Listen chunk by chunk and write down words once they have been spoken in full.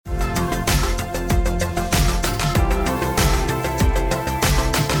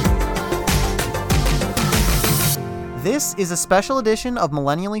This is a special edition of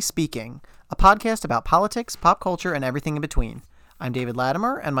Millennially Speaking, a podcast about politics, pop culture, and everything in between. I'm David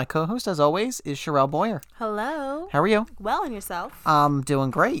Latimer, and my co-host, as always, is Sherelle Boyer. Hello. How are you? Well, and yourself? I'm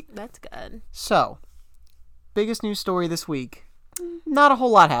doing great. That's good. So, biggest news story this week. Not a whole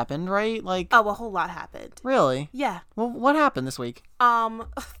lot happened, right? A whole lot happened. Really? Yeah. Well, what happened this week? The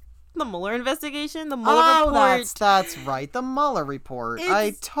Mueller investigation, the Mueller report. That's right, the Mueller report.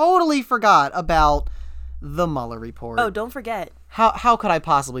 I totally forgot about the Mueller report. Oh, don't forget. How could I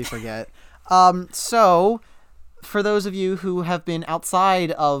possibly forget? So, for those of you who have been outside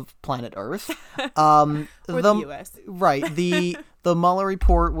of planet Earth, or the U.S. Right, the Mueller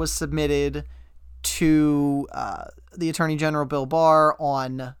report was submitted to the Attorney General Bill Barr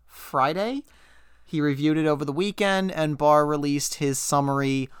on Friday. He reviewed it over the weekend, and Barr released his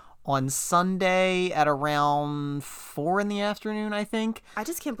summary on Sunday at around 4 p.m, I think. I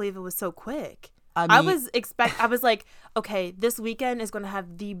just can't believe it was so quick. I was like, okay, this weekend is going to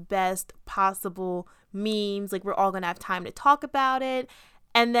have the best possible memes. Like, we're all going to have time to talk about it.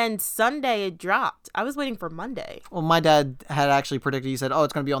 And then Sunday it dropped. I was waiting for Monday. Well, my dad had actually predicted, he said,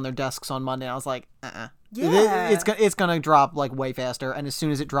 it's going to be on their desks on Monday. I was like, Yeah. It's going to drop like way faster. And as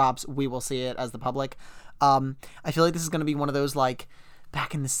soon as it drops, we will see it as the public. I feel like this is going to be one of those, like,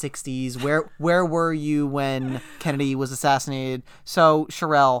 back in the 60s, where were you when Kennedy was assassinated? So,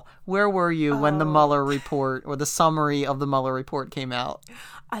 Sherelle, where were you when the Mueller report, or the summary of the Mueller report, came out?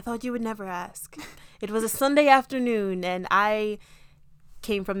 I thought you would never ask. It was a Sunday afternoon, and I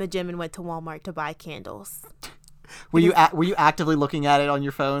came from the gym and went to Walmart to buy candles. Were you actively looking at it on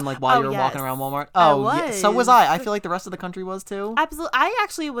your phone, like, while you were walking around Walmart? I was. Yeah. So was I. I feel like the rest of the country was too. Absolutely. I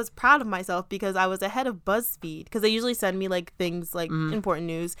actually was proud of myself because I was ahead of BuzzFeed, because they usually send me like things like important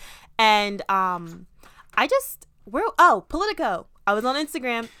news, and Politico. I was on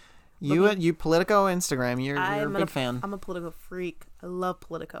Instagram. You Politico Instagram. You're a big fan. I'm a Politico freak. I love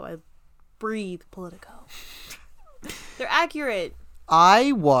Politico. I breathe Politico. They're accurate.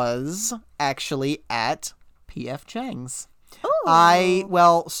 I was actually at P.F. Chang's.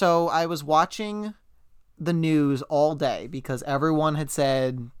 Oh. So I was watching the news all day because everyone had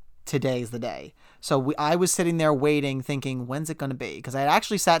said today's the day. So I was sitting there waiting, thinking, when's it going to be? Because I had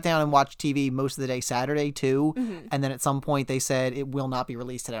actually sat down and watched TV most of the day Saturday too. Mm-hmm. And then at some point they said it will not be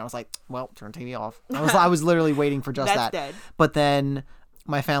released today. I was like, well, turn TV off. I was literally waiting for just That's that. Dead. But then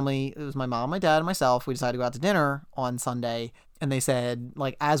my family, it was my mom, my dad, and myself, we decided to go out to dinner on Sunday. And they said,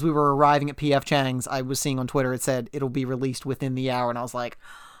 like, as we were arriving at P.F. Chang's, I was seeing on Twitter, it said it'll be released within the hour. And I was like,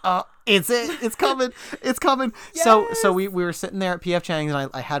 it's coming. It's coming. Yes! So we were sitting there at P.F. Chang's, and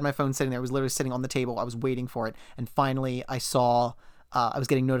I had my phone sitting there. It was literally sitting on the table. I was waiting for it. And finally I saw, I was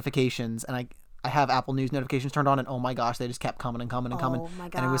getting notifications, and I have Apple News notifications turned on, and oh my gosh, they just kept coming and coming and coming. Oh my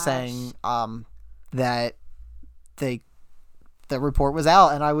gosh. And it was saying that the report was out,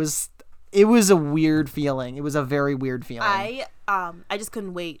 and it was a weird feeling. It was a very weird feeling. I just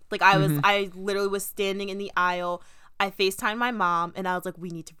couldn't wait. Like, I literally was standing in the aisle. I FaceTimed my mom, and I was like, we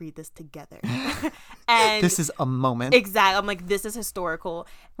need to read this together. And this is a moment. Exactly. I'm like, this is historical.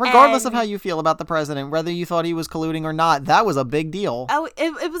 Regardless of how you feel about the president, whether you thought he was colluding or not, that was a big deal.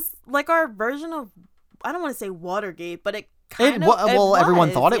 It was like our version of, I don't want to say Watergate, but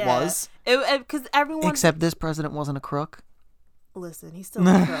everyone thought it was. Because everyone... Except this president wasn't a crook. Listen, he's still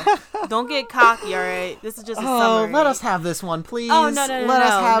a crook. Don't get cocky, all right? This is just a summary. Let us have this one, please. Oh, no. Let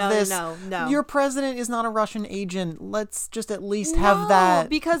us have this. No. Your president is not a Russian agent. Let's just at least have that.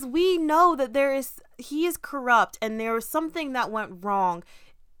 Because we know that he is corrupt, and there was something that went wrong,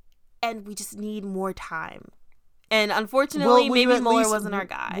 and we just need more time. And unfortunately, maybe Mueller wasn't our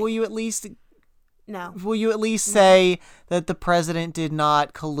guy. Will you at least... No. Will you at least say that the president did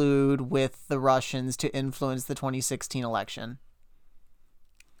not collude with the Russians to influence the 2016 election?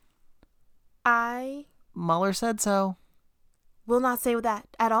 Mueller said so. Will not say that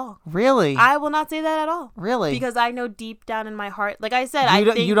at all. Really? I will not say that at all. Really? Because I know deep down in my heart, like I said,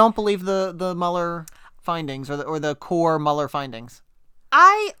 you don't believe the Mueller findings or the core Mueller findings.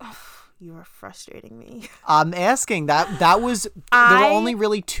 You are frustrating me. I'm asking that was there were only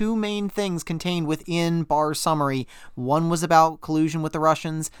really two main things contained within Barr's summary. One was about collusion with the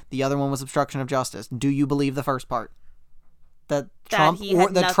Russians. The other one was obstruction of justice. Do you believe the first part?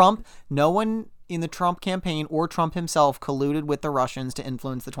 No one in the Trump campaign or Trump himself colluded with the Russians to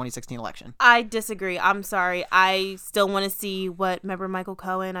influence the 2016 election. I disagree. I'm sorry. I still want to see remember Michael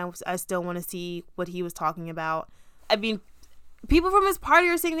Cohen? I still want to see what he was talking about. I mean, people from his party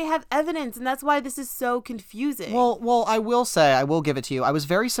are saying they have evidence, and that's why this is so confusing. Well, I will say, I will give it to you. I was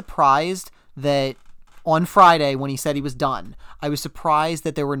very surprised that on Friday when he said he was done, I was surprised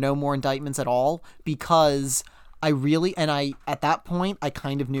that there were no more indictments at all, because At that point, I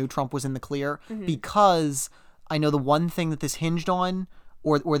kind of knew Trump was in the clear because I know the one thing that this hinged on,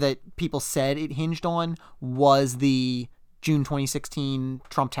 or that people said it hinged on, was the June 2016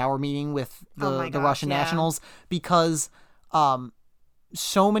 Trump Tower meeting with the Russian nationals, because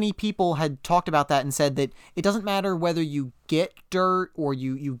so many people had talked about that and said that it doesn't matter whether you get dirt or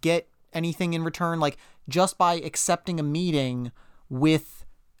you get anything in return, like just by accepting a meeting with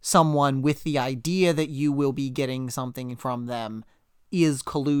someone with the idea that you will be getting something from them is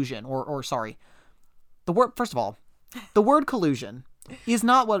collusion, or sorry. First of all, the word collusion is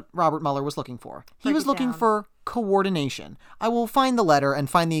not what Robert Mueller was looking for. He was looking for coordination. I will find the letter and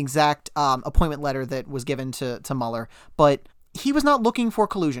find the exact appointment letter that was given to Mueller, but he was not looking for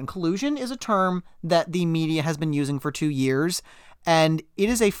collusion. Collusion is a term that the media has been using for 2 years, and it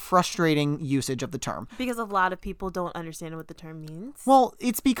is a frustrating usage of the term. Because a lot of people don't understand what the term means. Well,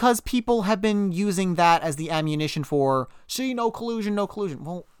 it's because people have been using that as the ammunition for, see, no collusion, no collusion.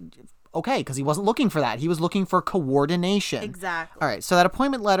 Well, okay, because he wasn't looking for that. He was looking for coordination. Exactly. All right, so that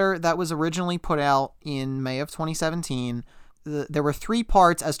appointment letter that was originally put out in May of 2017, there were 3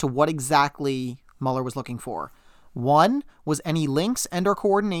 parts as to what exactly Mueller was looking for. 1 was any links and or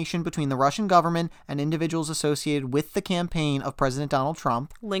coordination between the Russian government and individuals associated with the campaign of President Donald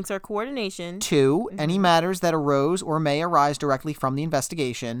Trump. Links or coordination. 2, any matters that arose or may arise directly from the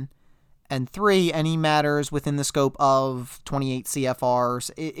investigation. And 3, any matters within the scope of 28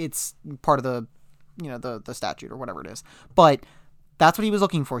 CFRs. It's part of the statute or whatever it is. But that's what he was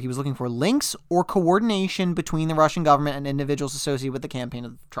looking for. He was looking for links or coordination between the Russian government and individuals associated with the campaign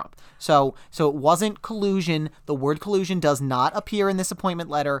of Trump. So it wasn't collusion. The word collusion does not appear in this appointment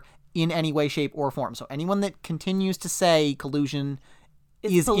letter in any way, shape, or form. So anyone that continues to say collusion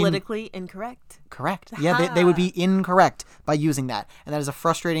is politically incorrect. Correct. Yeah, they would be incorrect by using that. And that is a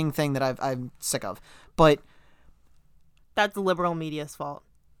frustrating thing that I'm sick of. But that's the liberal media's fault.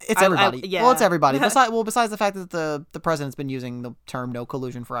 It's everybody. Yeah. Well, it's everybody. Besides the fact that the president's been using the term no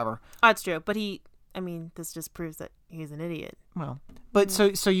collusion forever. That's true. But this just proves that he's an idiot. Well, but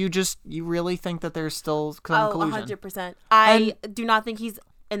so you really think that there's still some collusion? 100%. I do not think he's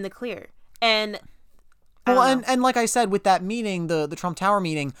in the clear. And and like I said, with that meeting, the Trump Tower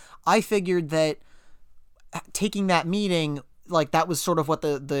meeting, I figured that taking that meeting, like, that was sort of what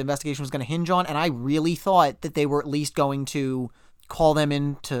the investigation was going to hinge on, and I really thought that they were at least going to call them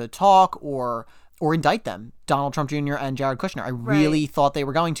in to talk or indict them, Donald Trump Jr. and Jared Kushner. I really thought they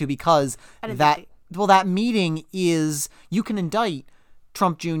were going to, because that meeting is, you can indict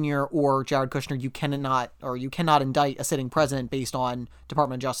Trump Jr. or Jared Kushner. You cannot indict a sitting president based on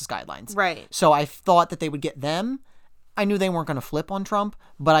Department of Justice guidelines. Right. So I thought that they would get them. I knew they weren't going to flip on Trump,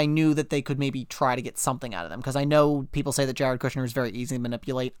 but I knew that they could maybe try to get something out of them, because I know people say that Jared Kushner is very easy to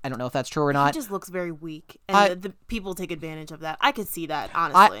manipulate. I don't know if that's true or not. He just looks very weak, and the people take advantage of that. I could see that,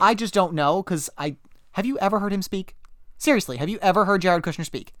 honestly. I just don't know, because have you ever heard him speak? Seriously, have you ever heard Jared Kushner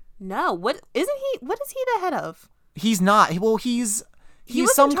speak? No. What is he the head of? He's not. Well, he's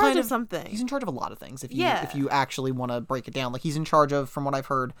was some in charge kind of something. He's in charge of a lot of things. If you actually want to break it down, like, he's in charge of, from what I've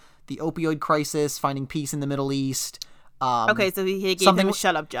heard, the opioid crisis, finding peace in the Middle East. Okay, so he gave him a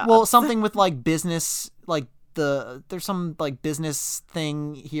shut up job. Well, something with, like, business, like, there's some, like, business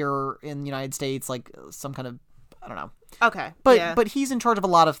thing here in the United States, like some kind of, I don't know. Okay. But he's in charge of a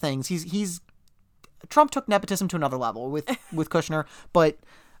lot of things. Trump took nepotism to another level with Kushner, but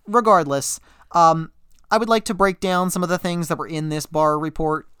regardless, I would like to break down some of the things that were in this Barr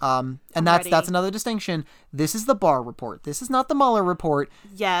report. And that's another distinction. This is the Barr report. This is not the Mueller report.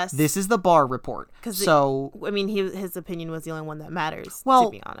 Yes. This is the Barr report. So, his opinion was the only one that matters, to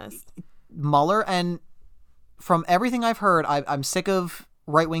be honest. Mueller, and from everything I've heard, I'm sick of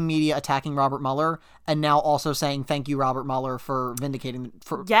right-wing media attacking Robert Mueller and now also saying thank you, Robert Mueller, for vindicating.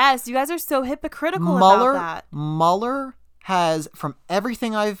 Yes, you guys are so hypocritical about that. Mueller has, from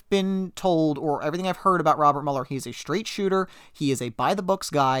everything I've been told or everything I've heard about Robert Mueller, he's a straight shooter. He is a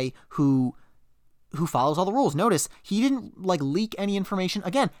by-the-books guy who follows all the rules. Notice, he didn't, like, leak any information.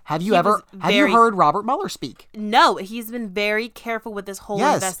 Again, have you heard Robert Mueller speak? No, he's been very careful with this whole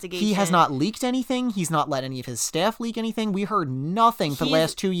investigation. He has not leaked anything. He's not let any of his staff leak anything. We heard nothing for the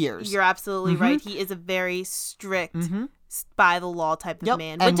last 2 years. You're absolutely right. He is a very strict, by the law type of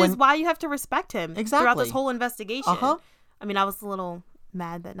man, which is why you have to respect him throughout this whole investigation. I mean, I was a little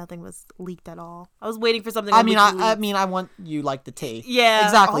mad that nothing was leaked at all. I was waiting for something. I want you like the tea. Yeah,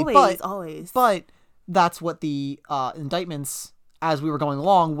 exactly. Always. But that's what the indictments, as we were going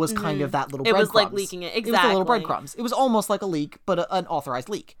along, was kind of that little breadcrumbs. It was like leaking it. Exactly. It was the little breadcrumbs. It was almost like a leak, but an authorized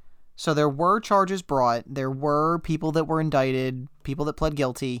leak. So there were charges brought. There were people that were indicted, people that pled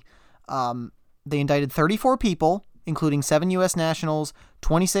guilty. They indicted 34 people, including 7 U.S. nationals,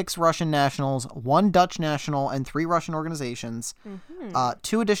 26 Russian nationals, 1 Dutch national, and 3 Russian organizations.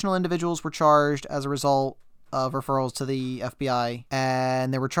 2 additional individuals were charged as a result of referrals to the FBI.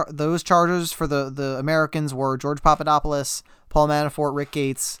 And there were those charges for the Americans were George Papadopoulos, Paul Manafort, Rick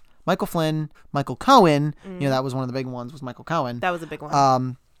Gates, Michael Flynn, Michael Cohen. That was one of the big ones, was Michael Cohen. That was a big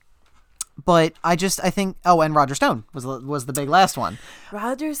one. But I think, and Roger Stone was the big last one.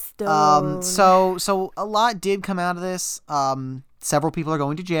 Roger Stone. So a lot did come out of this. Several people are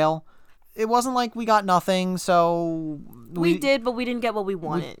going to jail. It wasn't like we got nothing, so we did, but we didn't get what we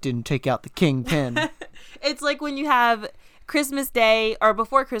wanted. We didn't take out the kingpin. It's like when you have Christmas Day or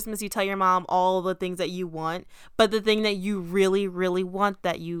before Christmas, you tell your mom all the things that you want, but the thing that you really, really want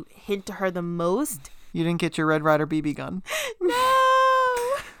that you hint to her the most. You didn't get your Red Ryder BB gun. No.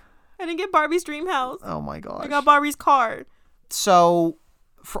 I didn't get Barbie's dream house. Oh my gosh. I got Barbie's car. So,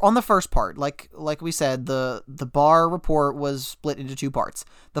 on the first part, like we said, the Barr report was split into 2 parts.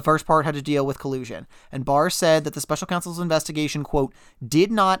 The first part had to deal with collusion. And Barr said that the special counsel's investigation, quote,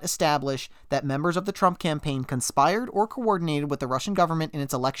 did not establish that members of the Trump campaign conspired or coordinated with the Russian government in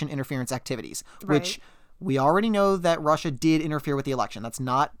its election interference activities, which we already know that Russia did interfere with the election. That's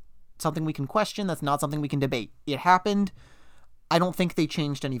not something we can question. That's not something we can debate. It happened. I don't think they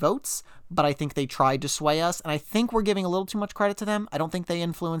changed any votes, but I think they tried to sway us, and I think we're giving a little too much credit to them. I don't think they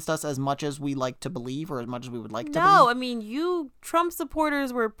influenced us as much as we like to believe, or as much as we would like to believe. No, I mean, you Trump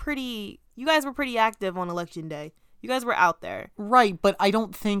supporters you guys were pretty active on election day. You guys were out there. Right, but I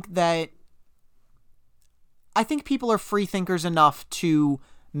don't think that... I think people are free thinkers enough to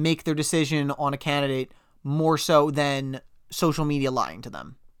make their decision on a candidate more so than social media lying to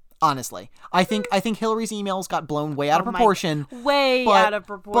them. Honestly, I think Hillary's emails got blown way out of proportion. Out of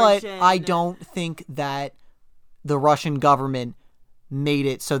proportion. But I don't think that the Russian government made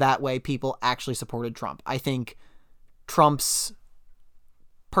it so that way people actually supported Trump. I think Trump's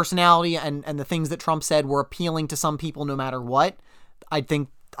personality and the things that Trump said were appealing to some people no matter what. I think,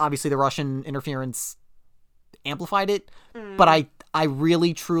 obviously, the Russian interference amplified it. But I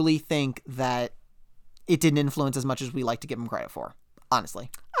really, truly think that it didn't influence as much as we like to give him credit for.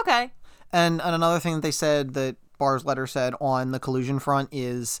 Honestly. Okay. And another thing that they said, that Barr's letter said on the collusion front,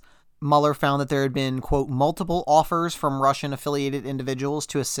 is Mueller found that there had been, quote, multiple offers from Russian-affiliated individuals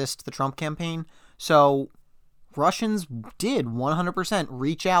to assist the Trump campaign. So Russians did 100%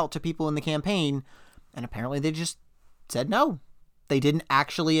 reach out to people in the campaign, and apparently they just said no. They didn't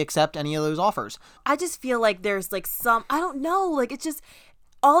actually accept any of those offers. I just feel like there's like some, I don't know, like it's just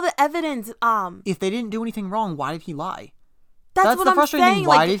all the evidence. If they didn't do anything wrong, why did he lie? That's what the I'm frustrating saying. thing.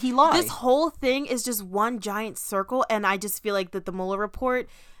 Why did he lie? This whole thing is just one giant circle, and I just feel like that the Mueller report,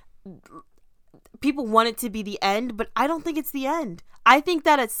 people want it to be the end, but I don't think it's the end. I think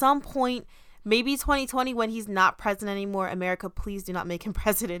that at some point, maybe 2020, when he's not president anymore, America, please do not make him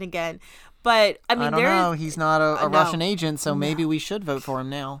president again. But I mean, I don't know. He's not a Russian agent, so maybe we should vote for him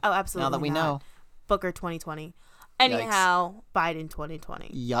now. Oh, absolutely. Now that we know. Booker 2020. Anyhow, Yikes. Biden 2020.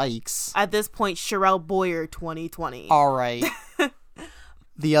 Yikes. At this point, Sherelle Boyer 2020. All right.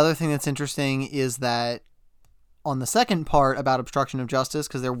 The other thing that's interesting is that on the second part about obstruction of justice,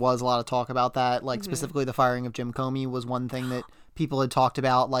 because there was a lot of talk about that, like specifically the firing of Jim Comey was one thing that people had talked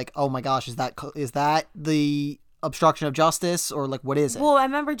about, like, oh my gosh, is that the obstruction of justice, or like what is it? Well, I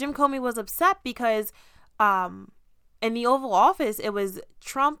remember Jim Comey was upset because in the Oval Office, it was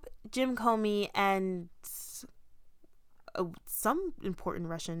Trump, Jim Comey, and some important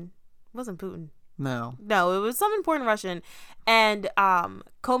Russian. It wasn't Putin. No, it was some important Russian. And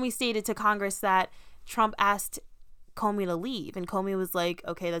Comey stated to Congress that Trump asked Comey to leave. And Comey was like,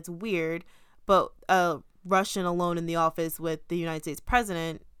 okay, that's weird. But a Russian alone in the office with the United States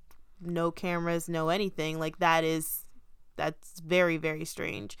president, no cameras, no anything. Like, that's very, very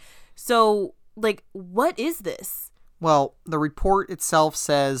strange. So, like, what is this? Well, the report itself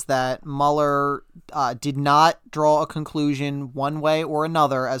says that Mueller did not draw a conclusion one way or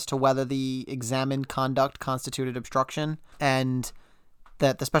another as to whether the examined conduct constituted obstruction, and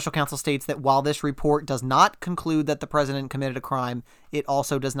that the special counsel states that while this report does not conclude that the president committed a crime, it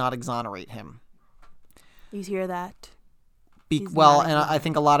also does not exonerate him. You hear that? I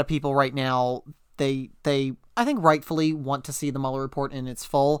think a lot of people right now, they I think rightfully want to see the Mueller report in its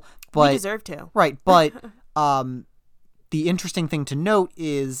full. But, we deserve to. Right, but the interesting thing to note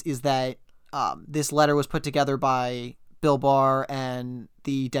is that this letter was put together by Bill Barr and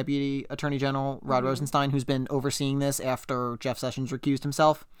the Deputy Attorney General, Rod Rosenstein, who's been overseeing this after Jeff Sessions recused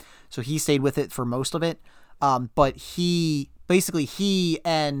himself. So he stayed with it for most of it. But he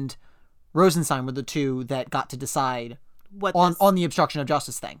and Rosenstein were the two that got to decide on the obstruction of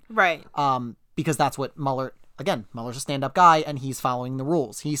justice thing. Right. because that's what Mueller, again, Mueller's a stand-up guy and he's following the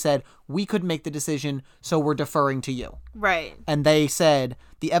rules. He said, we couldn't make the decision, so we're deferring to you. Right. And they said,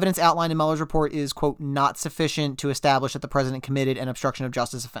 the evidence outlined in Mueller's report is, quote, not sufficient to establish that the president committed an obstruction of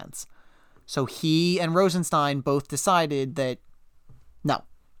justice offense. So he and Rosenstein both decided that, no,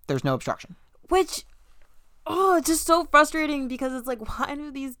 there's no obstruction. Which, it's just so frustrating because it's like, why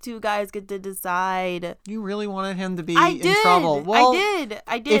do these two guys get to decide? You really wanted him to be in trouble. Well,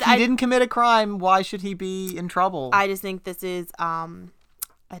 I did. If he didn't commit a crime, why should he be in trouble? I just think this is a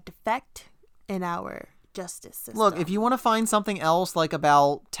defect in our justice system. Look, if you want to find something else, like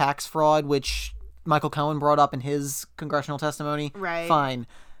about tax fraud, which Michael Cohen brought up in his congressional testimony, right. Fine.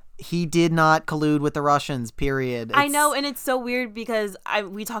 He did not collude with the Russians, period. I know, and it's so weird because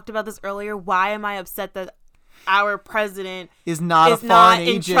we talked about this earlier. Why am I upset that our president is not a foreign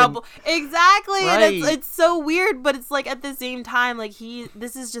agent? In trouble? Exactly. Right. And it's so weird, but it's like at the same time, like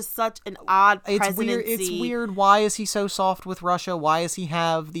this is just such an odd presidency. It's weird. Why is he so soft with Russia? Why does he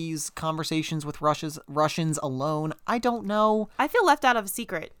have these conversations with Russians alone? I don't know. I feel left out of a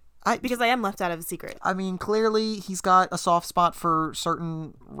secret. Because I am left out of a secret. I mean, clearly he's got a soft spot for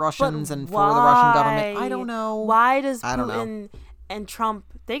certain Russians and for the Russian government. I don't know. Why does Putin and Trump,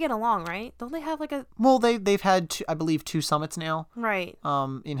 they get along, right? Don't they have like a... Well, they've had, I believe, 2 summits now. Right.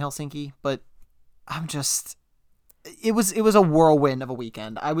 In Helsinki. But I'm just... It was a whirlwind of a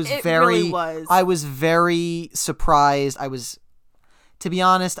weekend. Really was. I was very surprised. To be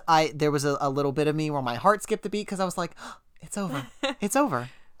honest, there was a little bit of me where my heart skipped a beat because I was like, oh, it's over. It's over.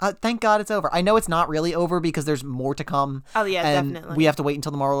 Thank God it's over. I know it's not really over because there's more to come. Oh, yeah, and definitely. We have to wait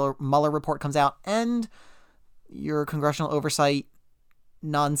until the Mueller report comes out. And your congressional oversight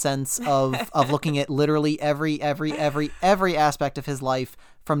nonsense of looking at literally every aspect of his life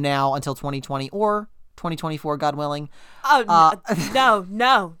from now until 2020 or 2024, God willing. Oh,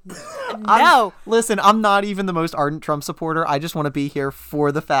 no. Listen, I'm not even the most ardent Trump supporter. I just want to be here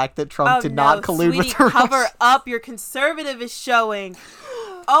for the fact that Trump did not collude with the Russians. Cover up. Your conservative is showing.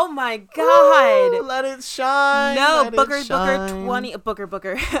 Oh my God! Ooh, let it shine. No, let Booker it shine. 2020. Booker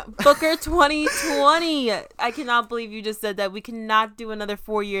 2020. I cannot believe you just said that. We cannot do another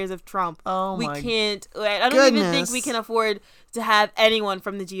 4 years of Trump. Oh my! We can't. I don't even think we can afford to have anyone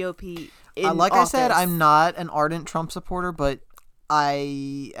from the GOP in like office. I said, I'm not an ardent Trump supporter, but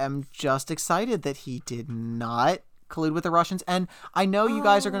I am just excited that he did not collude with the Russians. And I know you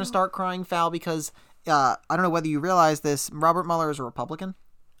guys are going to start crying foul because I don't know whether you realize this. Robert Mueller is a Republican.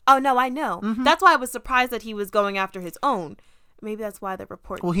 Oh, no, I know. Mm-hmm. That's why I was surprised that he was going after his own. Maybe that's why the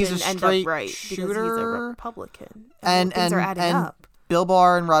report didn't end up right. Shooter. Because he's a Republican. And things are adding up. Bill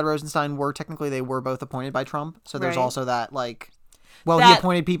Barr and Rod Rosenstein were both appointed by Trump. So there's also that, he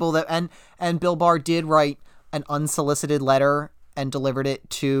appointed people that... And Bill Barr did write an unsolicited letter and delivered it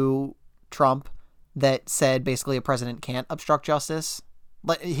to Trump that said basically a president can't obstruct justice.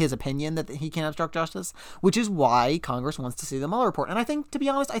 His opinion that he can't obstruct justice, which is why Congress wants to see the Mueller report. And I think, to be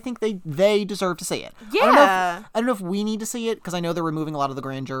honest, they deserve to see it. Yeah. I don't know if we need to see it because I know they're removing a lot of the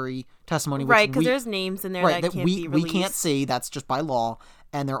grand jury testimony. Right, because there's names in there that can't be released. We can't see. That's just by law.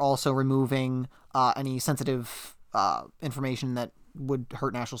 And they're also removing any sensitive information that would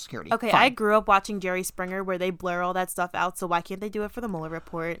hurt national security. Okay, fine. I grew up watching Jerry Springer where they blur all that stuff out, so why can't they do it for the Mueller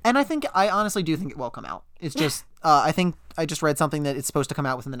report? And I honestly do think it will come out. It's just, I think I just read something that it's supposed to come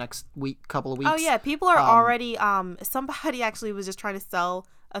out within the next couple of weeks. Oh yeah, people are already, somebody actually was just trying to sell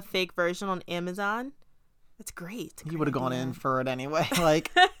a fake version on Amazon. It's great. You would have gone in for it anyway.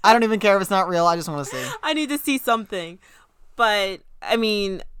 I don't even care if it's not real. I just want to see. I need to see something. But, I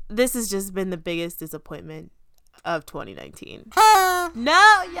mean, this has just been the biggest disappointment of 2019.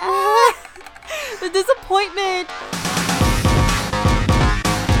 No, yeah. The disappointment.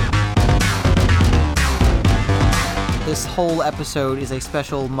 This whole episode is a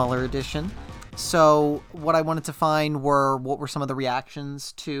special Mueller edition. So what I wanted to find were what were some of the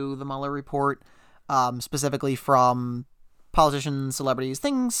reactions to the Mueller report, specifically from politicians, celebrities,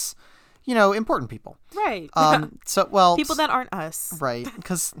 things, important people. Right. People that aren't us. Right.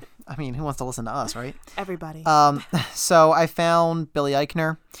 Because, who wants to listen to us, right? Everybody. So I found Billy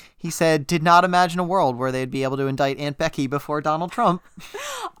Eichner. He said, did not imagine a world where they'd be able to indict Aunt Becky before Donald Trump.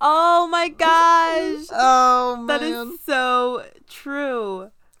 Oh my gosh. Oh, man. That is so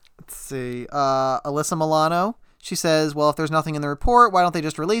true. Let's see. Alyssa Milano. She says, well, if there's nothing in the report, why don't they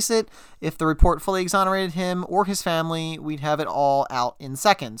just release it? If the report fully exonerated him or his family, we'd have it all out in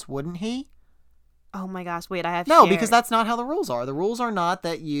seconds, wouldn't he? Oh my gosh, wait, I have No, Cher. because that's not how the rules are. The rules are not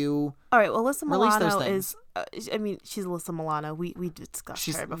that you All right, well, Alyssa release those Milano things. she's Alyssa Milano. We discussed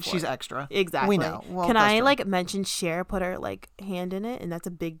her before. she's extra. Exactly. We know. Well, Can that's I true. mention Cher put her hand in it, and that's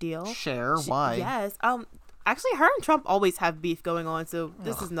a big deal. Cher, why? Yes. Actually, her and Trump always have beef going on, so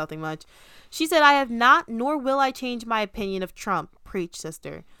this is nothing much. She said, "I have not, nor will I change my opinion of Trump. Preach,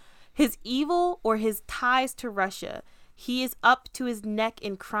 sister. His evil or his ties to Russia. He is up to his neck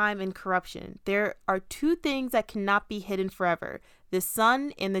in crime and corruption. There are two things that cannot be hidden forever: the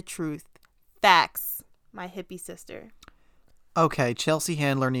sun and the truth. Facts, my hippie sister." Okay, Chelsea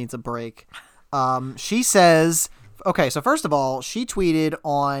Handler needs a break. She says, okay, so first of all, she tweeted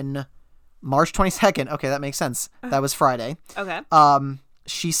on March 22nd. Okay, that makes sense. That was Friday. Okay.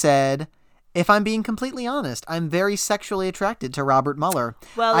 She said, "If I'm being completely honest, I'm very sexually attracted to Robert Mueller.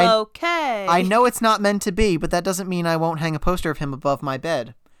 Well, okay. I know it's not meant to be, but that doesn't mean I won't hang a poster of him above my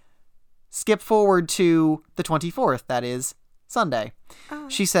bed." Skip forward to the 24th, that is Sunday.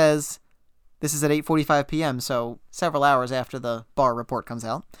 She says, this is at 8:45 p.m., so several hours after the Barr report comes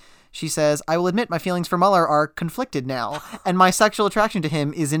out. She says, "I will admit my feelings for Mueller are conflicted now, and my sexual attraction to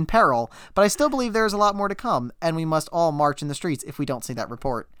him is in peril, but I still believe there is a lot more to come, and we must all march in the streets if we don't see that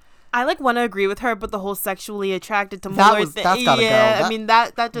report." I want to agree with her, but the whole sexually attracted to That Mueller was- thing. that's gotta go. I mean,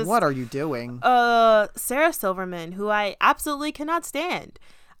 that just. What are you doing? Sarah Silverman, who I absolutely cannot stand.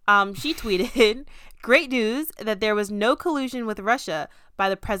 She tweeted, "Great news that there was no collusion with Russia by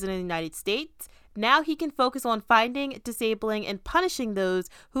the President of the United States. Now he can focus on finding, disabling, and punishing those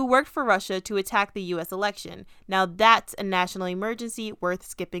who worked for Russia to attack the U.S. election. Now that's a national emergency worth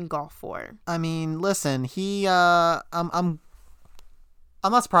skipping golf for." I mean, listen,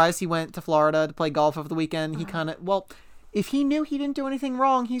 I'm not surprised he went to Florida to play golf over the weekend. He kind of, well, if he knew he didn't do anything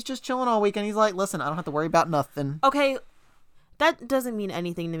wrong, he's just chilling all weekend. He's like, listen, I don't have to worry about nothing. Okay, that doesn't mean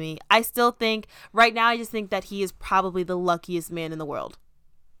anything to me. I still think, right now, I just think that he is probably the luckiest man in the world.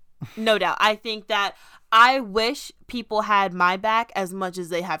 No doubt. I think that I wish people had my back as much as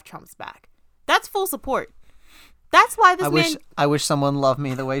they have Trump's back. That's full support. That's why this I wish someone loved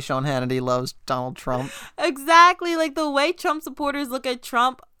me the way Sean Hannity loves Donald Trump. Exactly. Like the way Trump supporters look at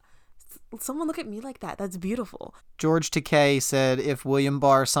Trump, someone look at me like that. That's beautiful. George Takei said if William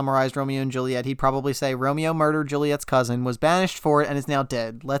Barr summarized Romeo and Juliet, he'd probably say Romeo murdered Juliet's cousin, was banished for it, and is now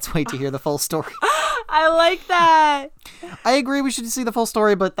dead. Let's wait to hear the full story. I like that. I agree we should see the full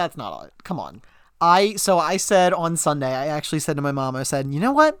story, but that's not it. Come on. I said on Sunday, I actually said to my mom, I said, you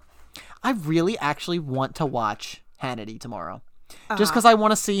know what? I really actually want to watch Hannity tomorrow. Just because I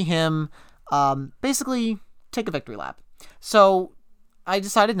want to see him basically take a victory lap. So I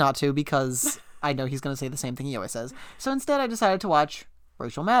decided not to because I know he's going to say the same thing he always says. So instead I decided to watch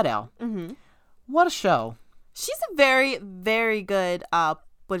Rachel Maddow. Mm-hmm. What a show. She's a very, very good,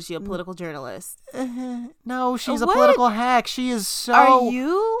 what is she, a political journalist? No, she's a What? political hack. She is so... Are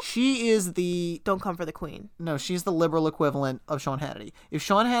you? She is the... Don't come for the queen. No, she's the liberal equivalent of Sean Hannity. If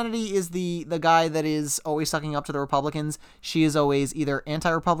Sean Hannity is the guy that is always sucking up to the Republicans, she is always either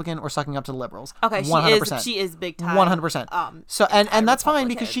anti-Republican or sucking up to the liberals. Okay, 100%. she is big time. 100%. So and that's fine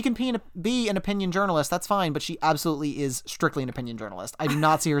because Republican. she can be an opinion journalist. That's fine, but she absolutely is strictly an opinion journalist. I do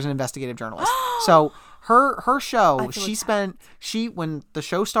not see her as an investigative journalist. So her show, when the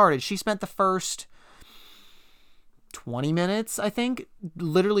show started, she spent the first 20 minutes, I think,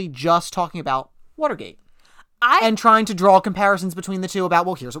 literally just talking about Watergate. And trying to draw comparisons between the two about,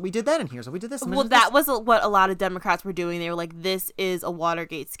 well, here's what we did then, and here's what we did this. Well, that was what a lot of Democrats were doing. They were like, this is a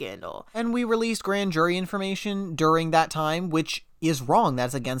Watergate scandal. And we released grand jury information during that time, which is wrong.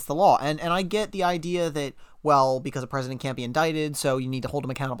 That's against the law. And I get the idea that, well, because a president can't be indicted, so you need to hold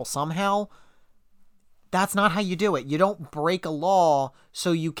him accountable somehow. That's not how you do it. You don't break a law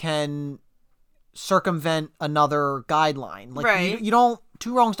so you can circumvent another guideline. Like, right. You don't...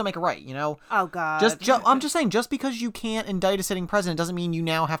 Two wrongs don't make a right, you know? Oh, God. I'm just saying, just because you can't indict a sitting president doesn't mean you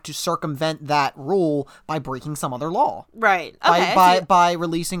now have to circumvent that rule by breaking some other law. Right. Okay. By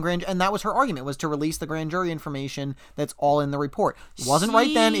releasing grand... And that was her argument, was to release the grand jury information that's all in the report. It wasn't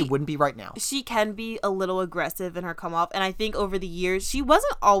right then, it wouldn't be right now. She can be a little aggressive in her come off, and I think over the years, she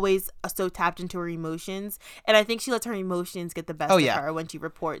wasn't always so tapped into her emotions, and I think she lets her emotions get the best of her when she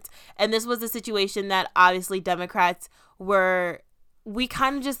reports. And this was a situation that obviously Democrats were... We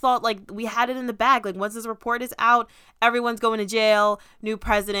kind of just thought, like, we had it in the bag. Like, once this report is out, everyone's going to jail, new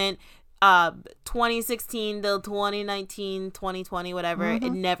president, 2016 till 2019, 2020, whatever. Mm-hmm.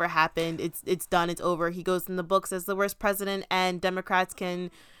 It never happened. It's done. It's over. He goes in the books as the worst president, and Democrats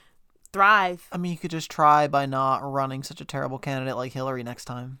can thrive. I mean, you could just try by not running such a terrible candidate like Hillary next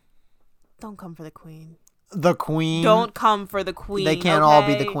time. Don't come for the queen. The queen. Don't come for the queen. They can't all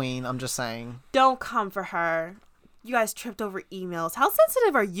be the queen. I'm just saying. Don't come for her. You guys tripped over emails. How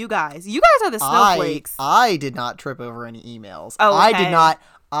sensitive are you guys? You guys are the snowflakes. I did not trip over any emails. Oh, okay.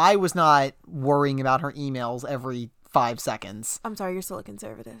 I was not worrying about her emails every 5 seconds. I'm sorry, you're still a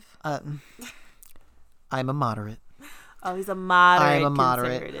conservative. I'm a moderate. Oh, he's a moderate. I'm a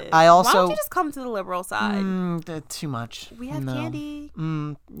moderate. Conservative. I also. Why don't you just come to the liberal side? Too much. We have candy.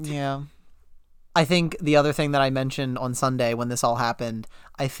 Yeah. I think the other thing that I mentioned on Sunday when this all happened,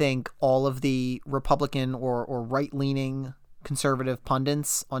 I think all of the Republican or right-leaning conservative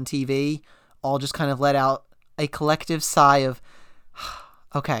pundits on TV all just kind of let out a collective sigh of,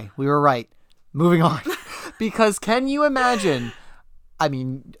 okay, we were right. Moving on. Because can you imagine, I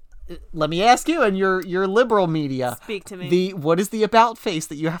mean, let me ask you and your liberal media. Speak to me. What is the about face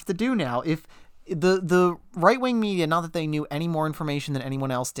that you have to do now? If the right-wing media, not that they knew any more information than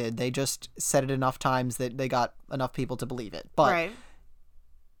anyone else did, they just said it enough times that they got enough people to believe it. But right.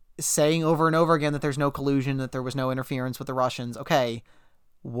 Saying over and over again that there's no collusion, that there was no interference with the Russians, okay,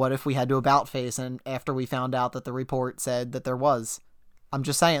 what if we had to about face and after we found out that the report said that there was? I'm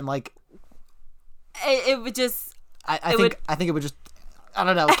just saying, like... It would just... I think it would just... I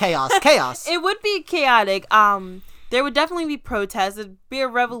don't know, chaos. It would be chaotic. There would definitely be protests. It'd be a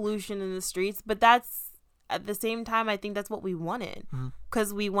revolution in the streets, but that's, at the same time, I think that's what we wanted.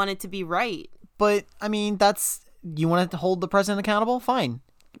 Because we wanted to be right. But, I mean, you wanted to hold the president accountable? Fine.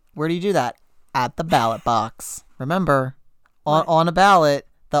 Where do you do that? At the ballot box. Remember, on a ballot,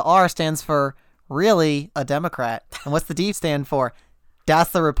 the R stands for really a Democrat. And what's the D stand for?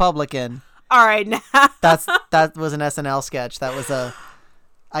 That's the Republican. All right, now. That was an SNL sketch. That was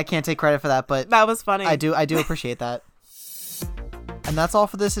I can't take credit for that, but that was funny. I do appreciate that. And that's all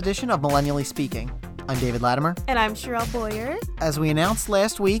for this edition of Millennially Speaking. I'm David Latimer. And I'm Sherelle Boyer. As we announced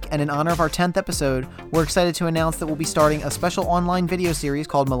last week, and in honor of our 10th episode, we're excited to announce that we'll be starting a special online video series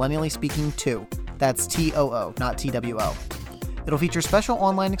called Millennially Speaking 2. That's TOO, not TWO. It'll feature special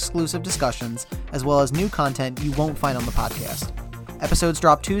online exclusive discussions, as well as new content you won't find on the podcast. Episodes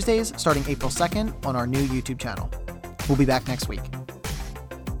drop Tuesdays, starting April 2nd, on our new YouTube channel. We'll be back next week.